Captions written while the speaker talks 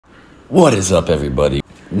What is up, everybody?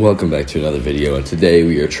 Welcome back to another video, and today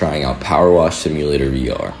we are trying out PowerWash Simulator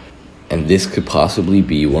VR. And this could possibly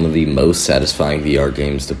be one of the most satisfying VR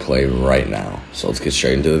games to play right now. So let's get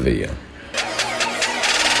straight into the video.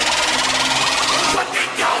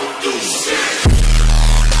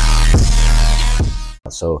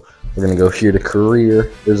 So we're gonna go here to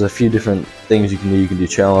career. There's a few different things you can do. You can do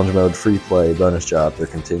challenge mode, free play, bonus job, or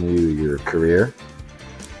continue your career.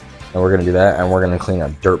 And we're gonna do that, and we're gonna clean a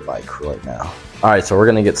dirt bike right now. All right, so we're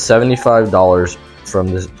gonna get $75 from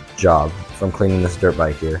this job, from cleaning this dirt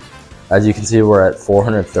bike here. As you can see, we're at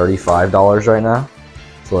 $435 right now.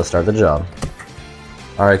 So let's start the job.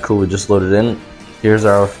 All right, cool, we just loaded in. Here's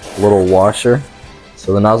our little washer.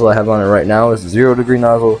 So the nozzle I have on it right now is a 0-degree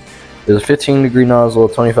nozzle. There's a 15-degree nozzle,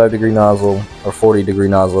 25-degree nozzle, or 40-degree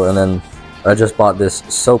nozzle, and then I just bought this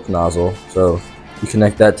soap nozzle. So you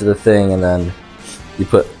connect that to the thing, and then you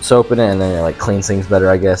put soap in it, and then it like cleans things better,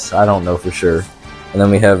 I guess. I don't know for sure. And then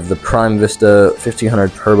we have the Prime Vista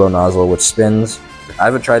 1500 turbo nozzle, which spins. I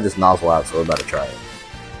haven't tried this nozzle out, so we're about to try it.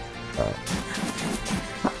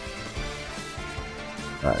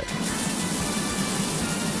 Alright.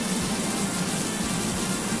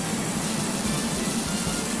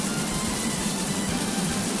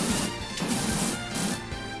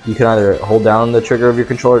 You can either hold down the trigger of your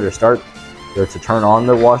controller to start, or to turn on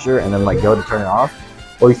the washer, and then like go to turn it off,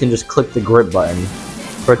 or you can just click the grip button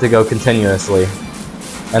for it to go continuously,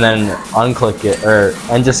 and then unclick it,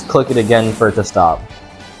 and just click it again for it to stop.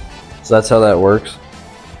 So that's how that works.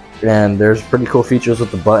 And there's pretty cool features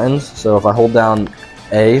with the buttons. So if I hold down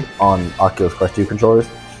A on Oculus Quest 2 controllers,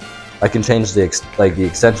 I can change the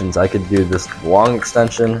extensions. I could do this long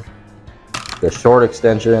extension, the short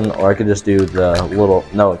extension, or I could just do the little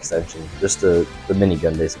no extension, just the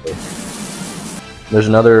minigun basically. There's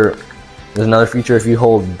another feature. If you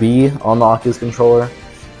hold B on the Oculus controller,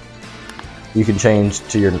 you can change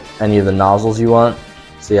to any of the nozzles you want.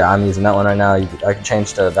 So yeah, I'm using that one right now. I can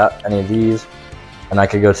change to any of these, and I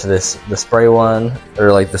could go to the spray one,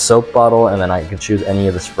 or like the soap bottle, and then I can choose any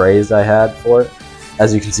of the sprays I had for it.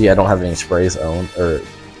 As you can see, I don't have any sprays owned or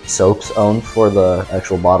soaps owned for the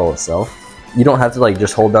actual bottle itself. You don't have to like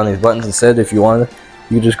just hold down these buttons. Instead, if you wanted,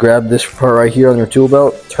 you just grab this part right here on your tool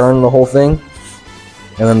belt, turn the whole thing,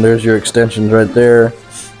 and then there's your extensions right there,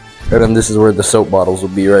 and then this is where the soap bottles will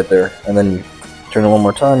be right there, and then you turn it one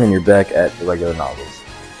more time and you're back at the regular nozzles.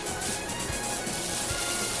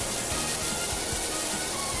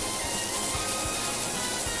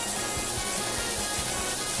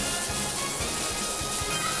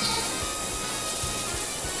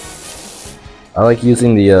 I like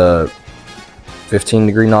using the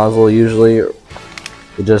 15-degree nozzle usually.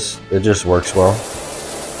 It just works well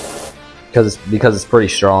because it's pretty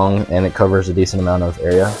strong and it covers a decent amount of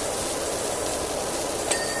area.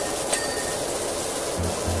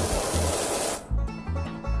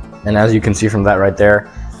 And as you can see from that right there,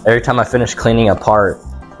 every time I finish cleaning a part,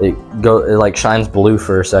 it like shines blue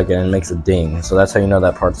for a second and makes a ding. So that's how you know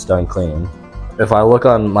that part's done cleaning. If I look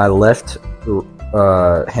on my left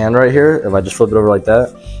hand right here, if I just flip it over like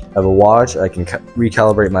that, I have a watch. I can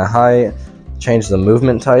recalibrate my height, change the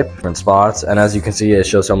movement type, different spots, and as you can see, it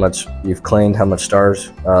shows how much you've cleaned, how much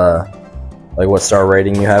stars, like what star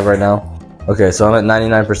rating you have right now. Okay, so I'm at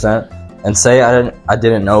 99%, and say I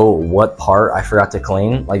didn't know what part I forgot to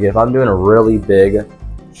clean. Like if I'm doing a really big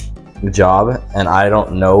job and I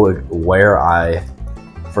don't know where I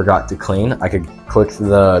forgot to clean, I could click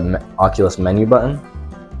the Oculus menu button.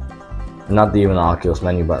 Not even the Oculus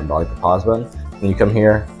menu button, but like the pause button. And you come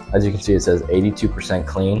here, as you can see, it says 82%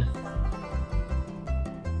 clean.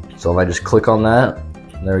 So if I just click on that,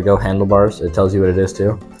 there we go, handlebars, it tells you what it is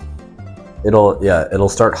too. It'll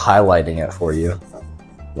start highlighting it for you.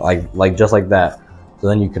 Like just like that. So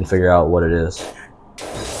then you can figure out what it is.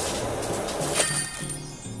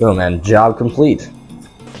 Boom, man, job complete.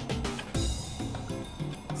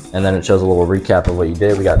 And then it shows a little recap of what you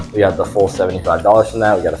did. We got the full $75 from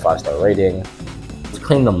that. We got a 5-star rating. Let's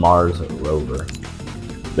clean the Mars rover.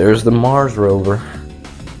 There's the Mars rover.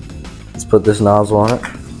 Let's put this nozzle on it.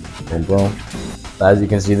 Boom, boom. As you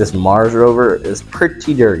can see, this Mars rover is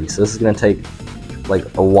pretty dirty, so this is gonna take like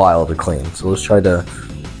a while to clean. So let's try to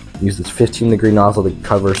use this 15-degree nozzle to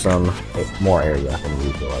cover some more area than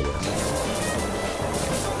usual, I guess.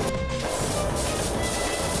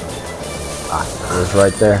 It's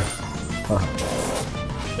right there.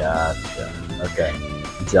 Gotcha. Okay.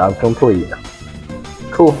 Job complete.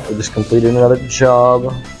 Cool. We just completed another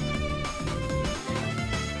job.